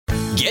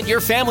Get your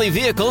family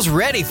vehicles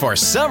ready for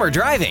summer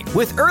driving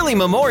with early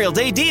Memorial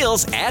Day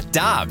deals at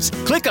Dobbs.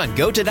 Click on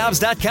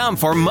GoToDobbs.com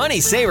for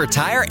money saver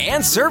tire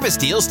and service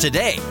deals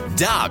today.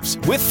 Dobbs,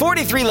 with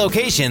 43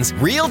 locations,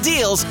 real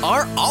deals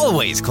are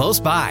always close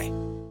by.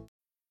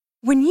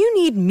 When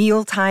you need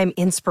mealtime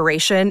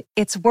inspiration,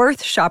 it's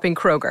worth shopping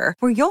Kroger,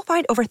 where you'll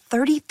find over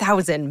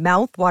 30,000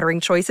 mouth-watering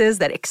choices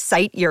that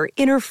excite your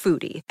inner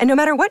foodie. And no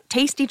matter what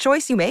tasty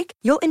choice you make,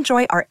 you'll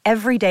enjoy our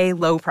everyday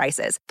low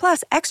prices,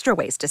 plus extra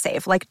ways to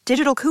save, like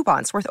digital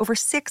coupons worth over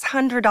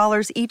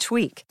 $600 each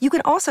week. You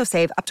can also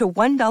save up to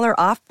 $1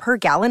 off per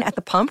gallon at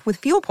the pump with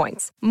fuel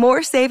points.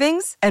 More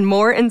savings and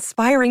more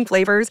inspiring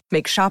flavors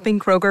make shopping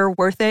Kroger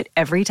worth it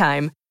every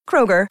time.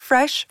 Kroger,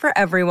 fresh for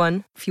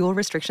everyone. Fuel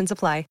restrictions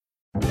apply.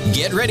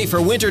 Get ready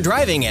for winter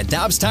driving at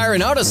Dobbs Tire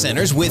and Auto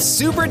Centers with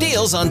super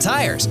deals on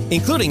tires,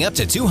 including up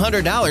to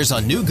 $200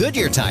 on new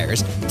Goodyear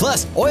tires,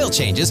 plus oil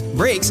changes,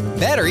 brakes,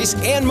 batteries,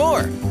 and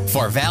more.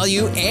 For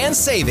value and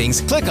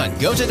savings, click on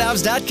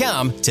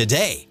GoToDobbs.com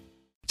today.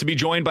 To be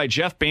joined by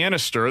Jeff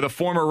Bannister, the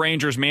former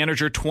Rangers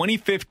manager,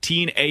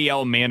 2015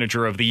 AL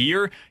Manager of the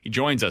Year. He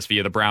joins us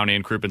via the Brown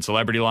and Crouppen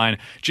Celebrity Line.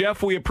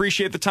 Jeff, we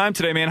appreciate the time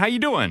today, man. How you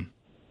doing?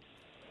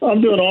 I'm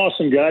doing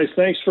awesome, guys.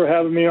 Thanks for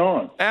having me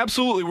on.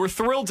 Absolutely. We're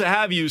thrilled to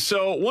have you.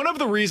 So one of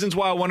the reasons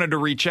why I wanted to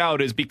reach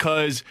out is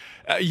because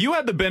you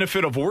had the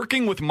benefit of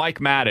working with Mike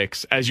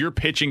Maddux as your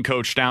pitching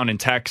coach down in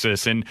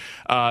Texas. And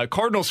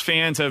Cardinals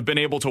fans have been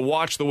able to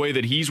watch the way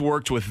that he's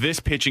worked with this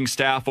pitching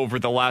staff over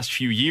the last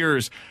few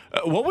years.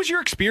 What was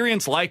your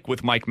experience like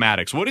with Mike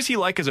Maddux? What is he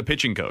like as a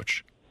pitching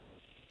coach?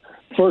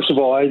 First of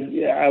all,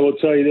 I will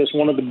tell you this,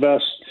 one of the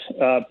best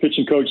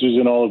pitching coaches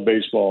in all of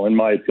baseball, in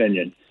my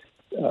opinion.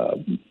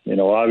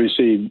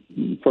 Obviously,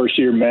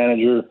 first-year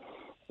manager,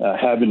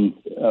 having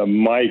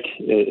Mike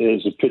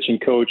as a pitching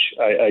coach,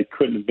 I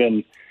couldn't have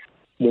been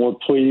more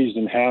pleased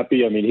and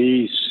happy. I mean,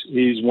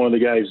 he's one of the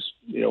guys,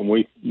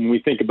 when we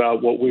think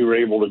about what we were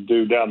able to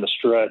do down the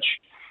stretch,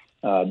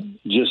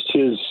 just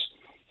his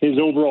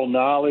overall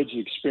knowledge,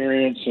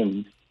 experience,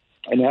 and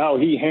how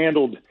he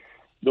handled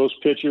those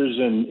pitchers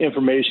and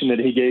information that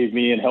he gave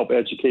me and helped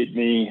educate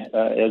me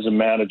as a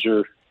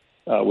manager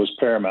was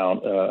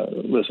paramount.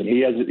 Listen,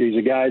 he's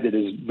a guy that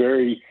is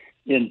very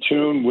in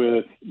tune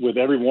with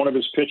every one of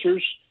his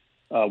pitchers,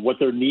 what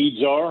their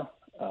needs are.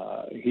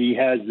 He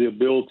has the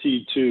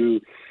ability to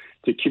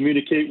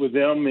communicate with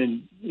them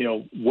in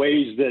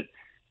ways that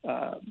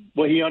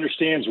he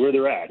understands where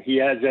they're at. He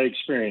has that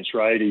experience,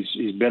 right?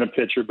 He's been a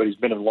pitcher, but he's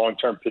been a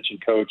long-term pitching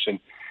coach, and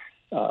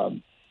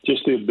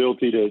just the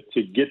ability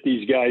to get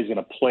these guys in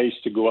a place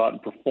to go out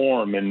and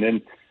perform, and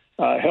then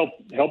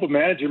help a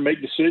manager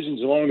make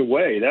decisions along the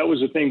way. That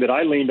was the thing that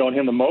I leaned on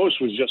him the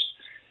most, was just,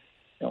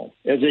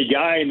 as a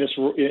guy in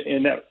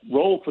that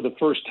role for the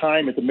first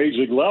time at the major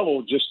league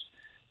level, just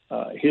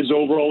his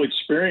overall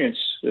experience.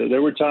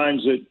 There were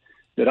times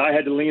that I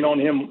had to lean on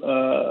him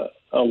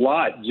a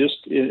lot,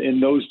 just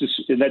in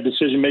that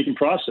decision-making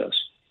process.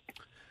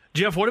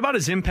 Jeff, what about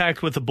his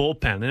impact with the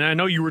bullpen? And I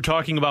know you were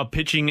talking about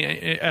pitching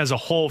as a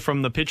whole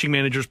from the pitching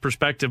manager's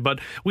perspective, but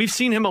we've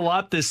seen him a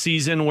lot this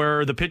season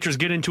where the pitchers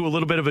get into a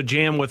little bit of a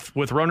jam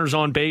with runners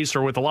on base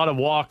or with a lot of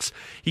walks.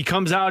 He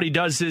comes out, he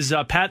does his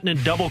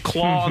patented double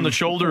claw on the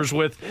shoulders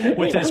with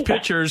his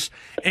pitchers,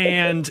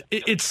 and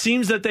it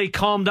seems that they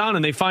calm down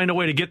and they find a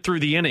way to get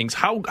through the innings.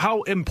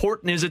 How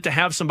important is it to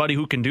have somebody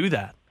who can do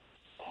that?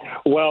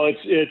 Well,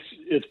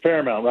 it's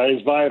paramount, right?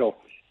 It's vital.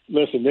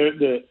 Listen,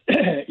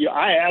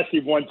 I asked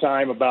him one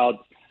time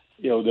about,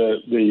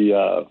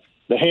 the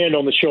hand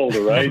on the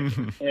shoulder, right?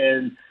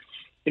 And,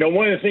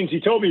 one of the things he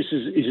told me,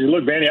 he says,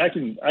 look, Manny, I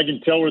can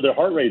tell where their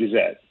heart rate is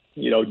at.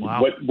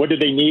 Wow. What do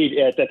they need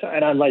at that time?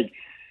 And I'm like,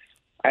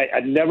 I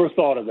never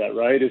thought of that,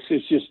 right?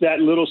 It's just that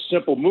little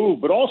simple move.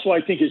 But also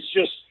I think it's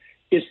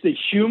the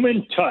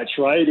human touch,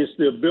 right? It's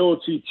the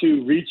ability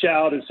to reach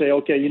out and say,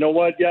 okay, you know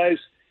what, guys,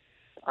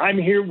 I'm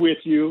here with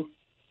you.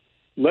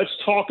 Let's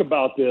talk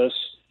about this.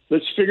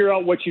 Let's figure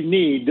out what you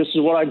need. This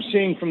is what I'm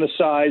seeing from the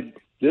side.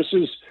 This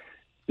is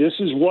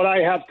what I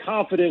have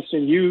confidence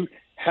in you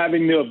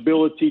having the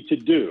ability to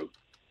do.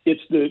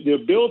 It's the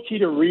ability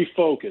to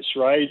refocus,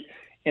 right?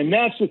 And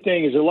that's the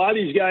thing, is a lot of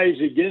these guys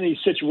that get in these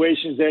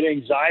situations, that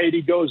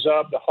anxiety goes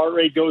up, the heart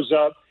rate goes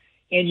up,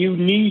 and you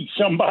need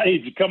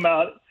somebody to come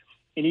out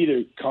and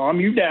either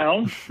calm you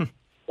down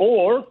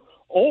or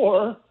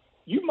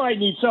you might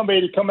need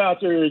somebody to come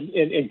out there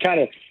and kind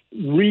of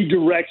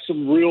redirect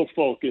some real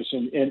focus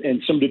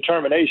and some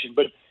determination.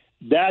 But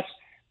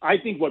I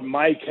think what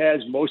Mike has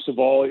most of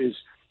all is,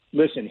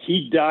 listen,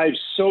 he dives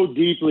so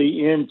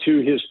deeply into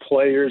his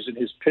players and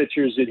his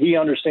pitchers that he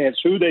understands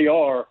who they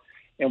are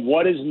and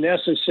what is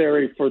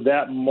necessary for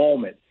that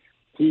moment.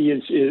 He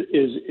is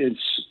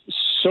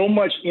so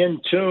much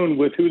in tune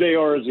with who they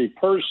are as a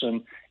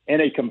person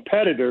and a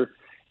competitor.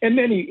 And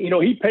then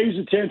he pays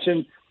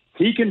attention.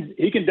 He can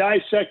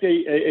dissect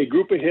a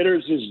group of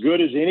hitters as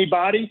good as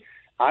anybody.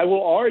 I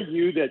will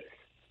argue that,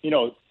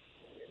 when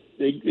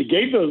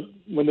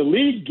the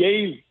league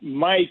gave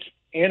Mike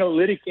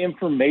analytic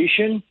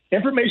information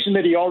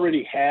that he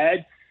already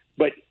had,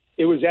 but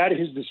it was at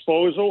his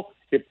disposal,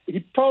 he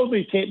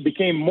probably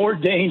became more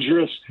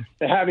dangerous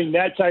than having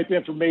that type of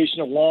information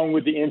along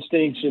with the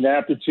instincts and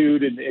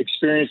aptitude and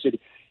experience that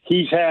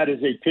he's had as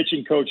a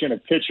pitching coach and a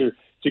pitcher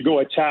to go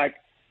attack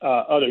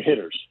other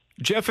hitters.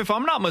 Jeff, if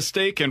I'm not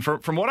mistaken,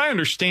 from what I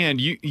understand,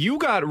 you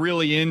got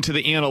really into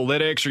the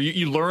analytics, or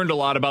you learned a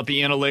lot about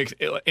the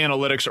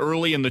analytics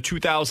early in the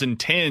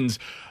 2010s.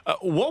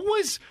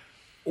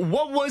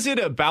 What was it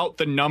about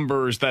the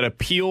numbers that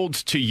appealed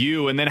to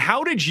you? And then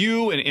how did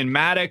you, in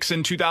Maddux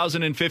in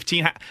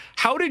 2015,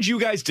 how did you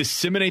guys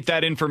disseminate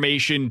that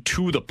information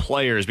to the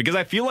players? Because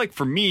I feel like,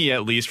 for me,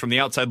 at least from the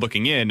outside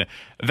looking in,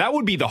 that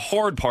would be the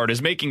hard part, is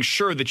making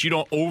sure that you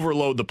don't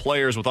overload the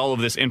players with all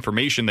of this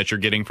information that you're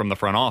getting from the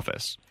front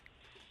office.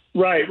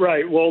 Right.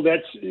 Well,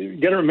 you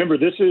got to remember,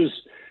 this is,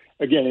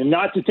 again, and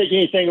not to take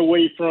anything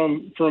away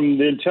from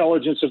the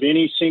intelligence of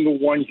any single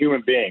one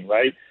human being,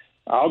 right?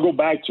 I'll go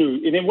back to,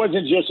 and it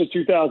wasn't just in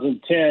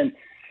 2010.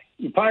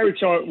 The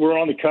Pirates were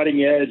on the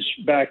cutting edge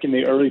back in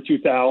the early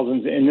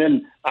 2000s. And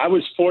then I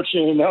was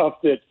fortunate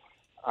enough that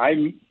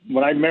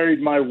when I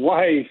married my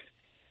wife,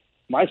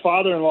 my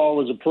father-in-law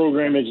was a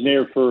program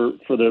engineer for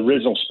the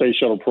original space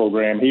shuttle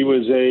program. He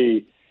was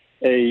a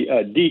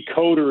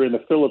decoder in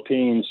the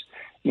Philippines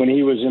when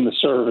he was in the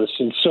service.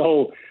 And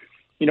so,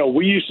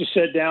 we used to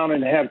sit down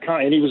and have,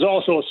 and he was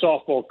also a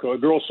softball coach, a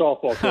girls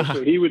softball coach.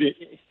 So he would,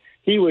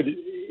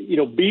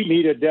 beat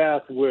me to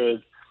death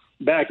with,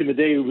 back in the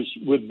day, it was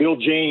with Bill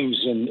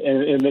James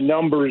and the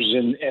numbers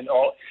and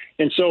all.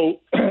 And so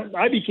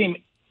I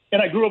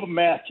grew up a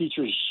math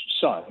teacher's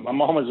son. My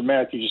mom was a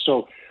math teacher.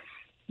 So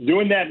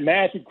doing that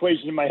math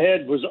equation in my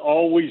head was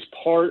always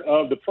part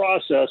of the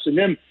process. And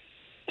then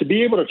to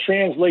be able to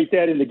translate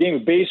that in the game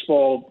of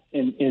baseball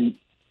in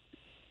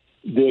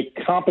the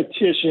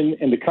competition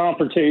and the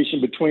confrontation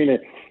between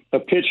a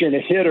pitcher and a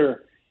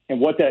hitter and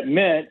what that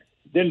meant,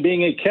 then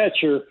being a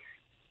catcher,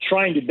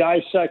 trying to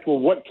dissect, well,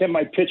 what can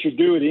my pitcher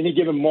do at any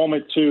given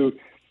moment to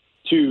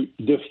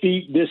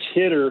defeat this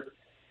hitter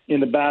in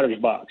the batter's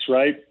box,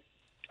 right?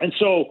 And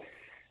so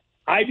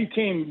I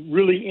became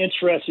really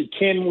interested,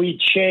 can we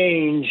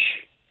change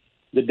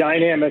the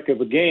dynamic of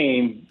a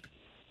game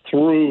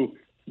through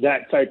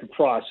that type of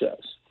process?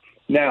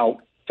 Now,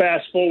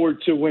 fast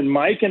forward to when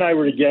Mike and I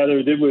were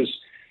together, there was,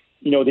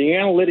 the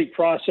analytic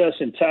process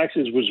in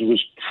Texas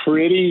was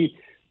pretty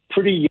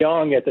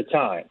young at the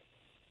time,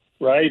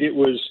 right?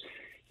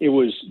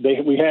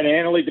 We had an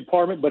analytic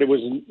department, but it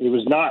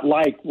was not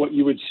like what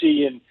you would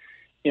see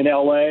in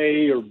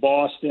LA or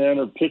Boston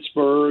or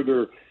Pittsburgh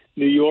or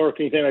New York,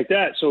 anything like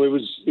that. So it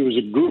was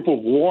a group of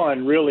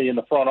one really in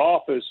the front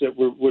office that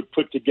would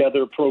put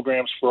together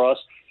programs for us.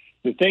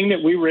 The thing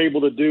that we were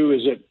able to do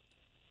is that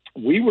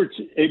we were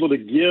able to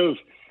give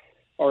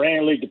our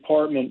analytic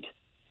department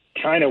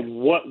kind of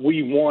what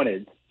we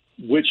wanted,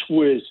 which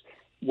was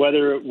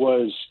whether it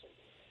was,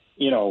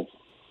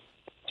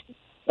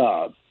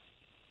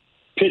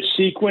 pitch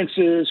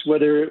sequences,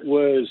 whether it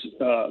was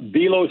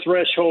velo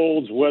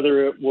thresholds,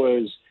 whether it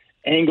was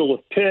angle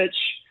of pitch,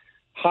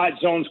 hot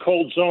zones,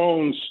 cold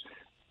zones,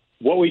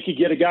 what we could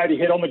get a guy to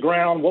hit on the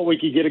ground, what we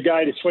could get a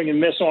guy to swing and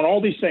miss on,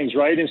 all these things,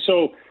 right? And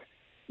so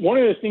one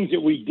of the things that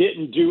we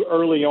didn't do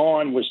early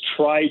on was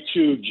try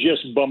to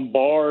just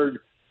bombard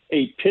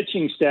a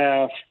pitching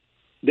staff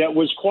that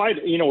was quite,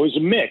 it was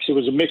a mix. It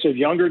was a mix of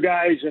younger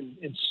guys and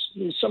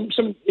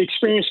some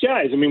experienced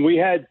guys. I mean, we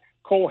had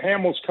Cole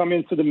Hamels come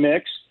into the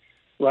mix,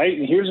 right?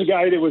 And here's a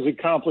guy that was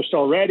accomplished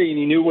already, and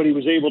he knew what he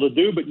was able to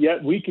do, but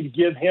yet we could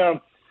give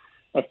him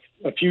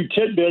a few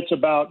tidbits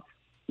about,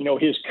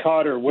 his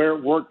cutter, where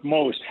it worked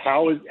most,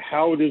 how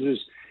does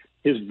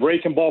his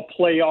breaking ball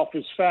play off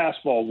his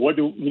fastball, what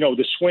do,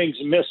 the swings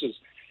and misses.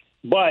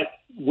 But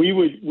we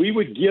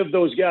would give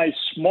those guys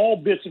small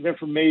bits of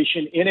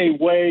information in a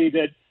way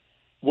that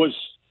was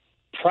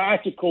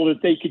practical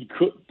that they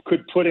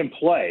could put in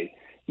play,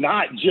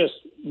 not just,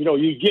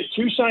 you get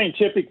too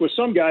scientific with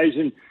some guys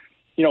and,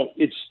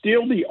 it's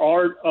still the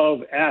art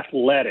of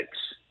athletics,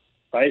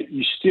 right?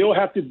 You still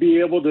have to be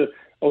able to,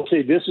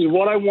 okay, this is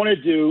what I want to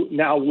do.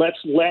 Now let's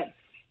let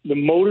the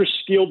motor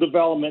skill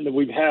development that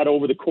we've had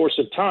over the course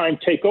of time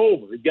take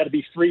over. You've got to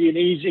be free and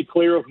easy,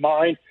 clear of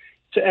mind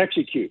to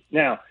execute.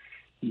 Now,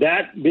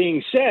 that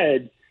being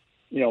said,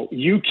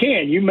 you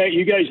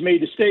guys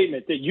made the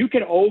statement that you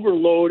can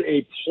overload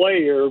a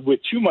player with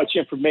too much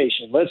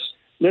information. Let's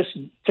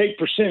take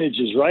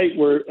percentages, right?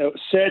 Where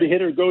said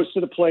hitter goes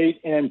to the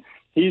plate and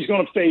he's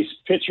going to face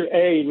pitcher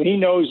A, and he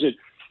knows that,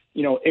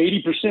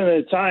 80%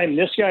 of the time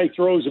this guy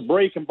throws a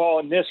breaking ball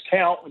in this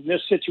count, in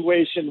this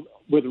situation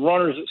with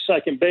runners at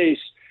second base.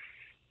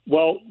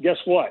 Well, guess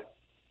what?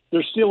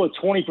 There's still a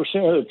 20%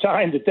 of the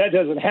time that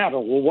doesn't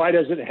happen. Well, why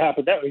doesn't it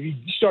happen? That you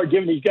start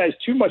giving these guys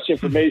too much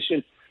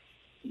information.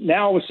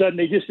 Now all of a sudden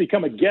they just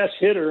become a guess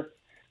hitter,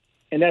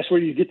 and that's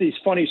where you get these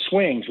funny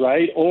swings,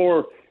 right?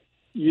 Or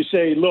you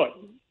say, look,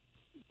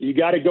 you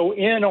got to go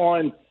in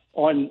or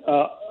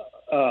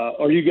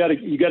you got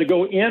to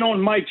go in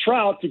on Mike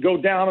Trout to go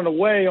down and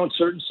away on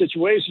certain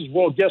situations.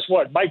 Well, guess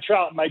what? Mike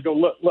Trout might go,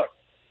 look,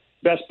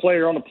 best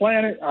player on the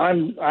planet.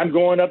 I'm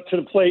going up to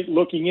the plate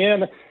looking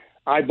in.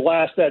 I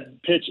blast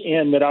that pitch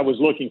in that I was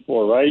looking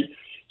for, right?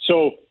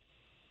 So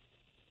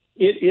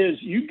it is,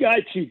 you got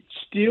to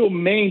still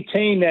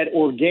maintain that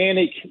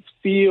organic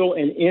feel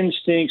and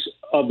instincts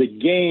of the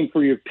game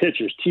for your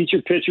pitchers. Teach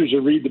your pitchers to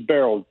read the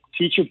barrel.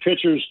 Teach your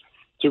pitchers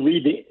to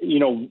read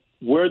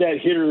where that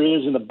hitter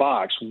is in the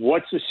box.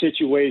 What's the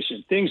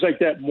situation? Things like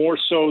that more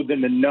so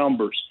than the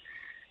numbers.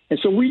 And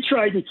so we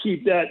tried to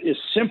keep that as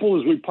simple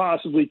as we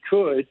possibly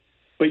could,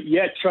 but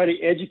yet try to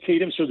educate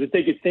them so that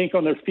they could think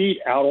on their feet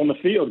out on the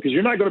field, because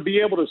you're not going to be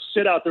able to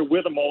sit out there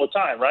with them all the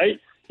time, right?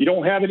 You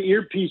don't have an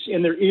earpiece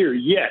in their ear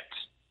yet.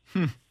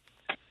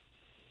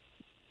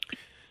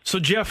 So,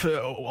 Jeff,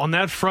 on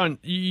that front,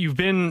 you've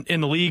been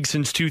in the league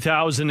since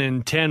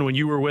 2010 when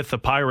you were with the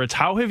Pirates.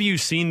 How have you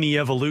seen the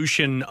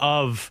evolution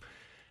of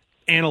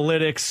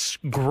analytics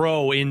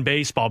grow in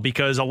baseball?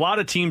 Because a lot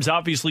of teams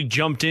obviously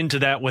jumped into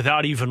that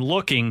without even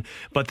looking,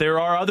 but there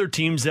are other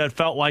teams that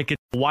felt like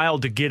it's a while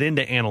to get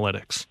into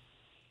analytics.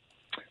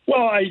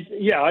 Well, I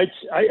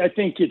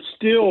think it's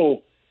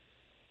still –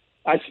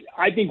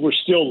 I think we're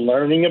still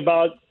learning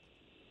about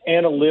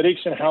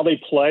analytics and how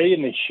they play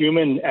and the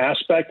human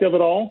aspect of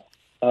it all.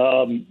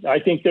 I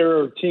think there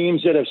are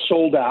teams that have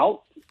sold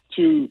out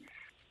to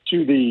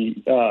the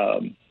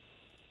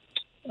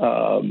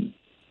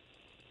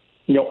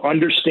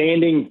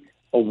understanding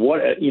of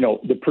what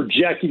the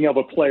projecting of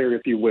a player,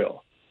 if you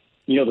will,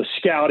 the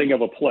scouting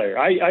of a player.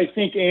 I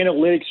think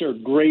analytics are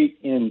great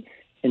in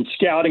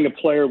scouting a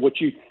player,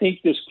 what you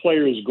think this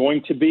player is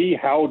going to be.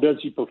 How does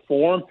he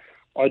perform?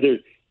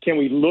 Can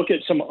we look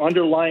at some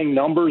underlying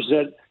numbers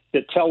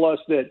that tell us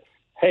that,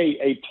 hey,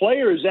 a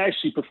player is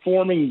actually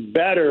performing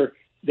better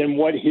than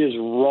what his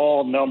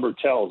raw number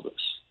tells us?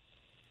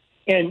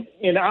 And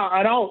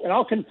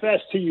I'll confess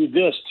to you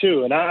this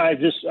too, and I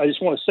just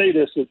want to say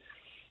this, that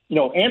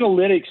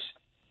analytics,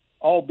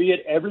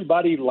 albeit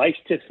everybody likes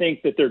to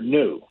think that they're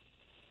new,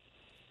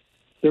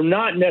 they're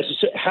not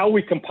necessarily. How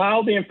we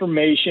compile the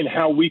information,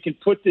 how we can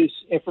put this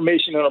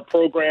information in our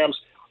programs,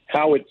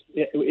 how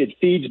it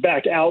feeds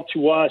back out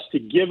to us to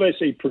give us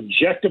a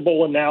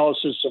projectable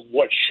analysis of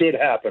what should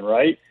happen,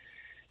 right?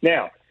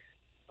 Now,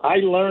 I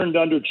learned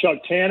under Chuck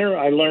Tanner.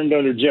 I learned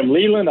under Jim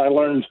Leland. I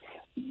learned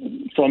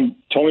from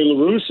Tony La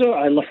Russa.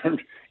 I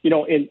learned,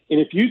 and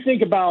if you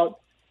think about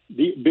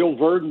Bill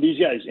Verdon, these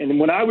guys, and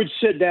when I would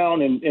sit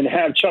down and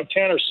have Chuck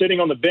Tanner sitting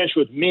on the bench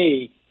with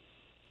me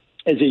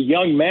as a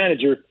young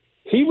manager,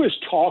 he was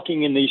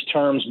talking in these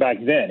terms back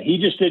then. He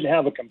just didn't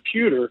have a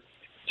computer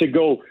to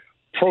go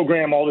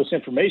program all this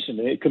information.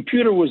 The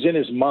computer was in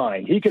his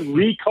mind. He could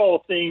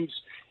recall things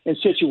and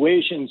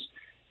situations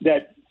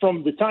that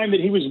from the time that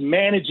he was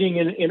managing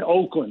in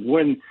Oakland,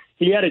 when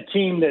he had a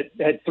team that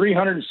had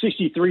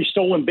 363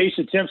 stolen base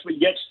attempts, but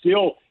yet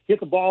still hit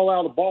the ball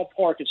out of the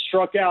ballpark and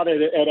struck out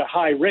at a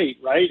high rate,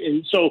 right?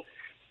 And so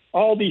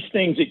all these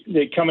things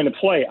that come into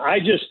play.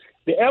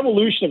 The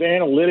evolution of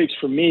analytics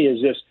for me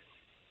is this: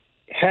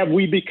 have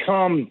we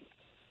become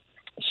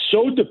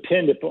so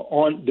dependent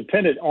on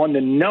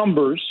the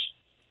numbers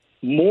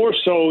more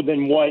so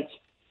than what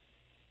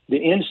the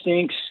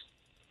instincts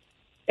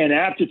and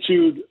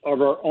aptitude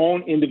of our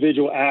own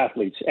individual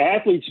athletes?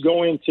 Athletes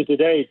go into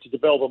today to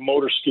develop a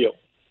motor skill,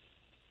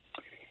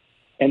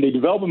 and they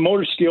develop a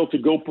motor skill to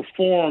go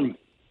perform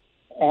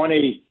on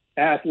a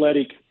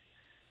athletic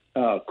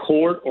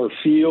court or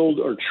field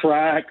or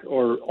track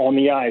or on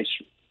the ice,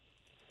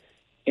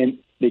 and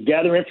they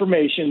gather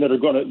information that are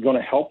going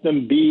to help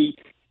them be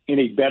in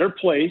a better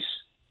place,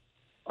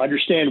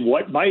 understand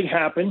what might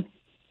happen,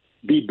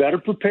 be better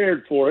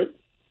prepared for it,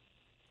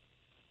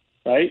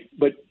 right?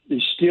 But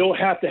they still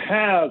have to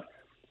have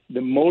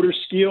the motor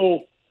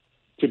skill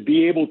to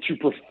be able to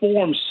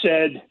perform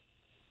said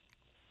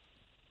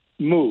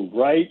move,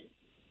 right?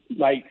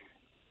 Like,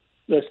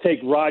 let's take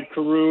Rod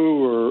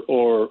Carew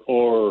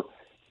or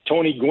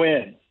Tony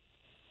Gwynn,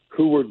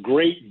 who were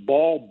great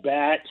ball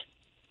bat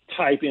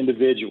type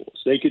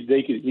individuals. They could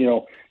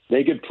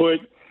put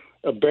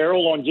a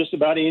barrel on just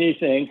about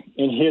anything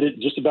and hit it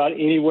just about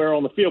anywhere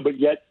on the field, but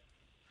yet,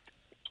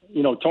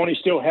 Tony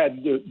still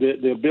had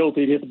the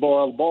ability to hit the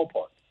ball out of the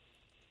ballpark.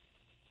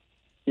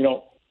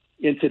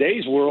 In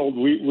today's world,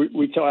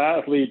 we tell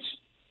athletes,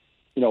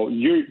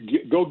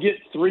 you go get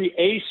 3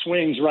 ace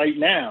swings right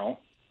now,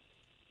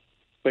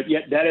 but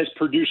yet that has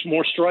produced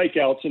more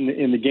strikeouts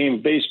in the game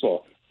of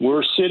baseball.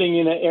 We're sitting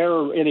in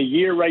a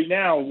year right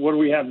now. What do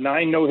we have?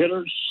 9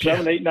 no-hitters,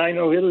 7, 8, 9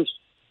 no-hitters.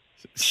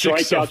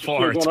 6 so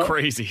far. It's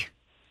crazy.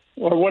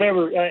 Or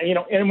whatever,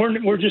 and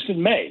we're just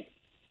in May,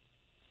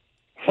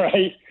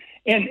 right?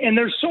 And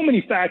there's so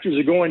many factors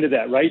that go into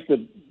that, right?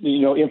 The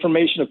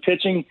information of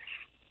pitching,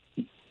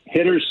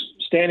 hitters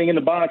standing in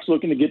the box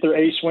looking to get their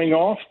A swing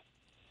off,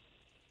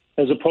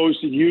 as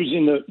opposed to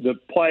using the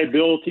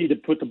pliability to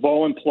put the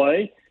ball in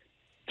play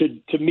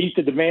to meet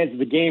the demands of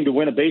the game to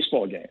win a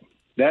baseball game.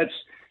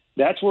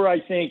 That's where I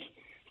think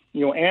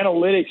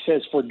analytics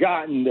has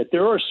forgotten that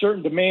there are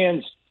certain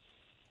demands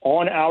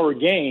on our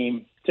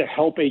game to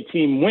help a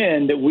team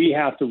win that we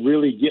have to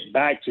really get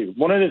back to.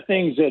 One of the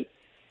things that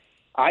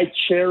I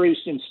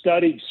cherished and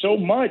studied so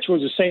much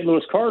was the St.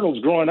 Louis Cardinals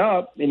growing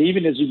up, and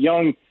even as a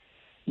young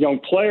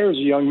player, as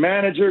a young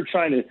manager,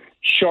 trying to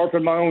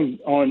sharpen my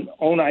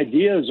own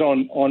ideas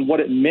on what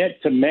it meant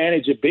to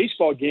manage a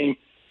baseball game,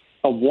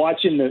 of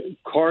watching the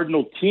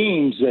Cardinal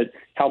teams, that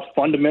how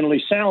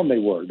fundamentally sound they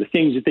were, the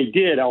things that they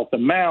did out the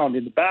mound,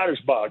 in the batter's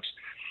box,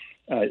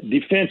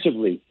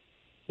 defensively.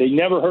 They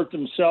never hurt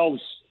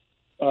themselves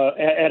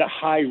at a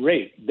high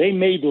rate. They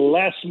made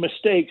less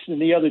mistakes than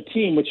the other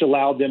team, which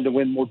allowed them to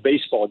win more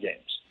baseball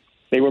games.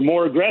 They were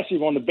more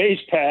aggressive on the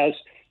base pass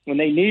when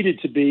they needed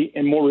to be,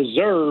 and more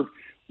reserved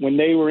when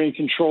they were in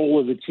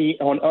control of the team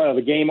of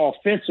the game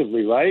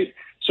offensively, right?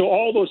 So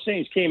all those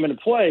things came into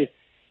play.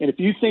 And if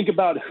you think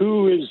about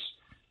who is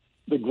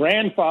the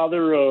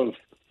grandfather of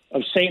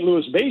St.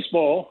 Louis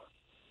baseball,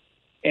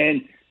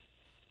 and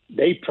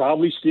they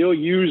probably still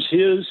use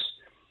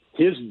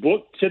his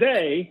book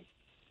today.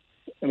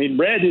 I mean,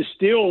 Red is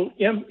still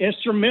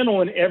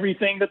instrumental in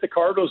everything that the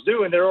Cardinals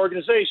do in their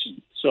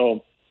organization.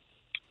 So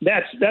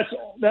that's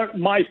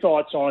my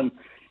thoughts on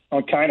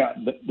kind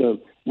of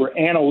the where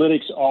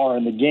analytics are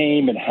in the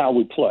game and how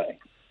we play.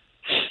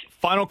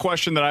 Final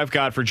question that I've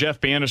got for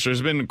Jeff Bannister.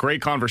 It's been a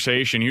great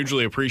conversation.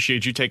 Hugely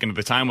appreciate you taking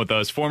the time with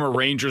us. Former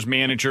Rangers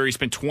manager. He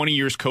spent 20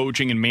 years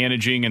coaching and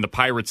managing in the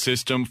Pirates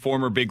system.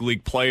 Former big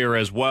league player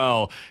as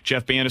well.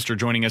 Jeff Bannister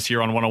joining us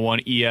here on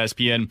 101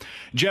 ESPN.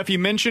 Jeff, you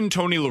mentioned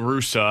Tony La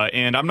Russa,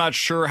 and I'm not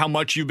sure how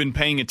much you've been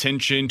paying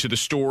attention to the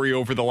story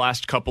over the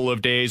last couple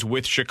of days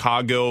with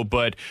Chicago,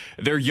 but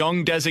their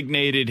young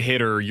designated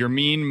hitter,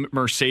 Yermin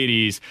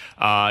Mercedes,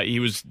 he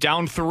was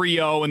down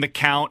 3-0 in the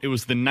count. It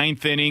was the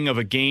ninth inning of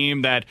a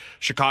game that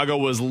Chicago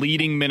was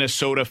leading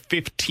Minnesota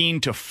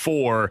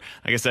 15-4.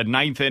 Like I said,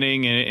 ninth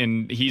inning,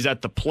 and he's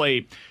at the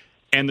plate.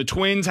 And the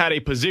Twins had a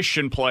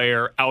position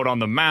player out on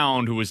the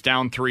mound who was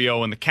down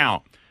 3-0 in the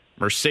count.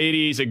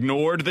 Mercedes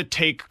ignored the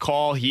take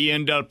call. He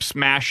ended up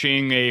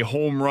smashing a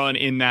home run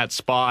in that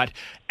spot.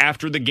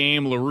 After the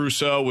game, La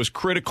Russa was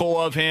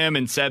critical of him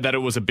and said that it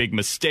was a big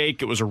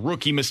mistake. It was a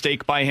rookie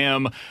mistake by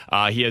him.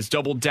 He has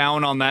doubled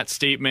down on that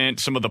statement.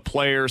 Some of the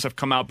players have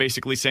come out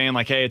basically saying,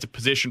 like, hey, it's a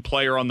position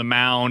player on the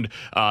mound.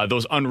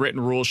 Those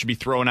unwritten rules should be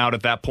thrown out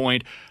at that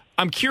point.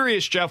 I'm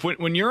curious, Jeff,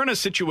 when you're in a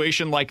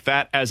situation like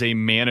that as a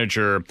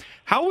manager,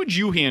 how would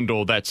you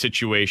handle that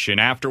situation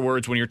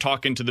afterwards when you're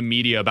talking to the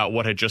media about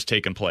what had just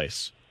taken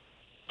place?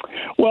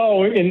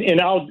 Well, and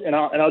I'll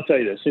tell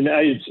you this, and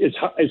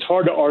it's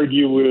hard to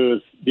argue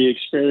with the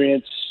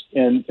experience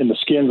and the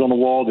skins on the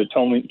wall that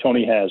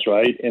Tony has,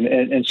 right?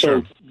 And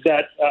so Sure.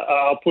 that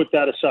I'll put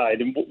that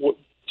aside. And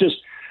just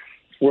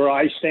where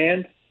I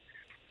stand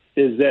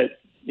is that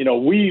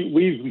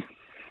we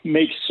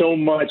make so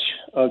much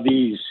of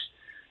these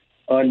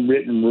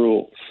unwritten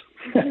rules.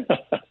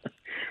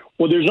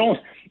 Well, there's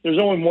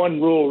only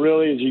one rule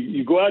really: is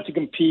you go out to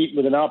compete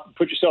with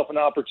put yourself in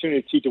an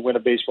opportunity to win a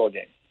baseball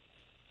game.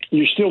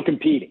 You're still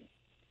competing.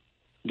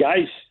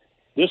 Guys,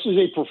 this is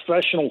a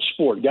professional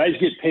sport. Guys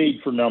get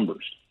paid for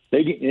numbers.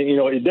 At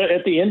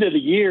the end of the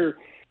year,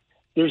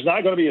 there's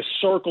not going to be a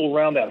circle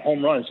around that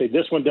home run and say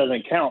this one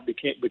doesn't count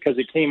because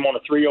it came on a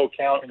 3-0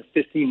 count in a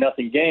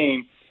 15-0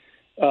 game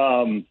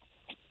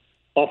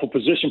off a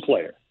position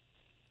player.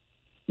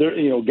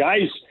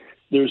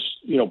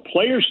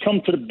 Players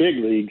come to the big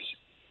leagues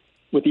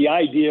with the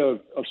idea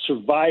of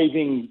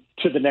surviving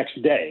to the next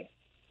day.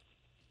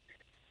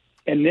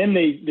 And then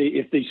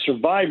if they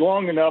survive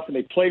long enough and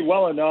they play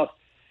well enough,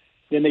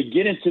 then they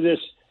get into this,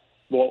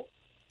 well,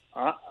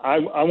 I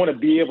want to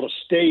be able to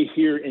stay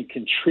here and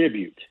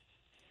contribute.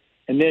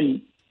 And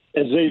then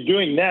as they're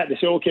doing that, they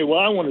say, okay, well,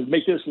 I want to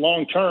make this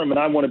long term and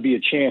I want to be a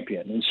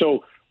champion. And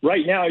so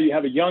right now you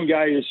have a young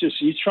guy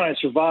he's trying to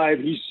survive.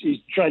 He's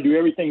trying to do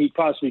everything he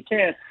possibly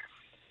can.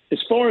 As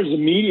far as the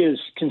media is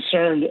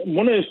concerned,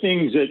 one of the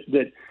things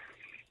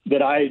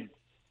that I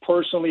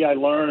personally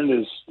learned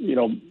is,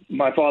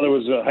 my father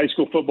was a high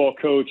school football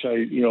coach.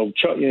 I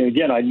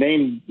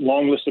named a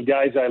long list of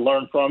guys I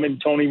learned from,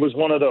 and Tony was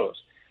one of those.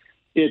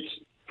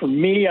 For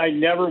me, I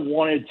never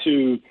wanted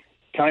to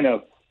kind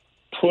of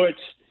put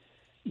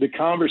the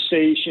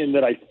conversation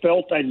that I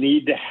felt I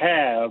need to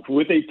have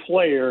with a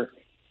player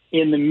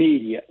in the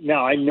media.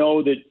 Now, I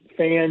know that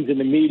fans and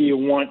the media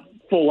want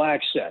full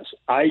access.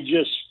 I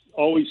just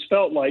always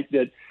felt like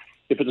that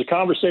if it's a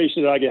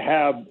conversation that I could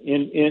have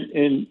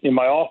in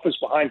my office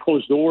behind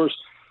closed doors,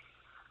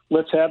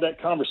 let's have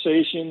that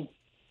conversation.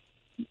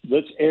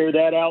 Let's air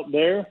that out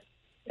there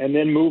and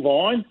then move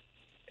on.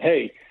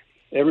 Hey,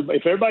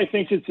 if everybody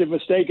thinks it's a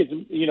mistake,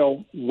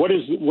 what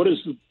does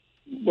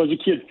the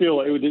kid feel?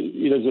 Is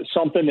it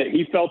something that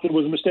he felt it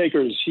was a mistake,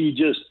 or is he's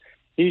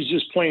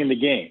just playing the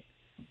game?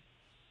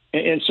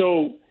 And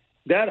so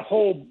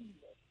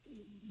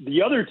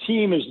the other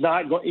team is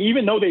not going,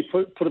 even though they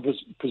put a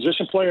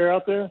position player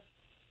out there,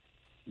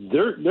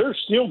 there's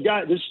still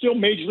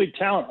major league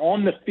talent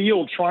on the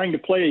field trying to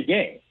play a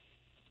game.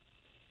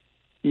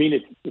 I mean,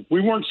 if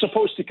we weren't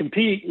supposed to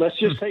compete, let's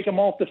just take them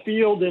off the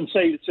field and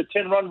say it's a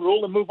 10-run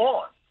rule and move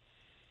on.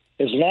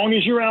 As long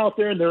as you're out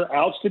there and there are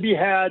outs to be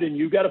had and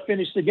you got to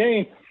finish the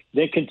game,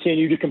 then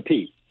continue to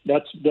compete.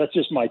 That's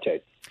just my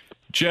take.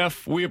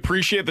 Jeff, we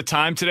appreciate the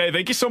time today.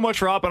 Thank you so much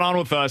for hopping on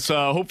with us.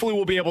 Hopefully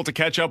we'll be able to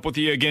catch up with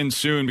you again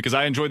soon because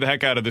I enjoyed the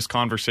heck out of this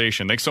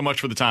conversation. Thanks so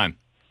much for the time.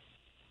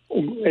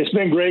 It's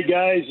been great,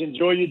 guys.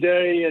 Enjoy your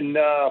day, and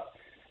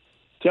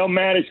tell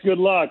Maddox good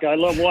luck. I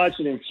love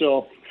watching him,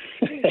 so...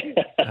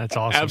 That's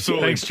awesome.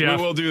 Absolutely. Thanks, Jeff.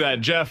 We will do that.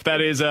 Jeff,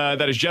 that is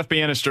Jeff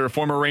Bannister,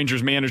 former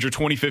Rangers manager,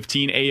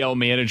 2015 AL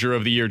Manager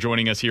of the Year,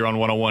 joining us here on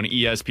 101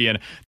 ESPN.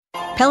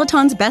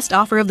 Peloton's best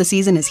offer of the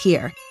season is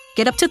here.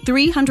 Get up to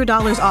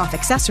 $300 off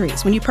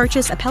accessories when you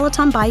purchase a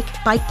Peloton bike,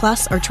 Bike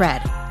Plus, or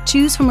Tread.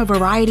 Choose from a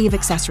variety of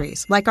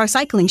accessories like our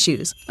cycling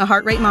shoes, a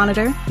heart rate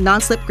monitor,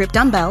 non-slip grip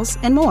dumbbells,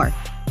 and more.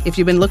 If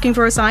you've been looking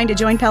for a sign to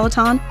join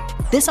Peloton,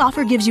 this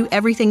offer gives you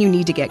everything you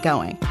need to get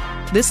going.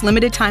 This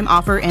limited time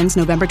offer ends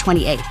November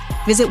 28th.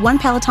 Visit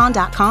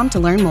onepeloton.com to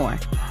learn more.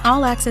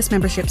 All access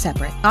membership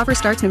separate. Offer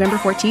starts November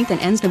 14th and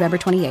ends November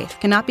 28th.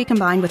 Cannot be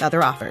combined with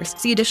other offers.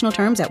 See additional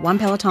terms at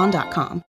onepeloton.com.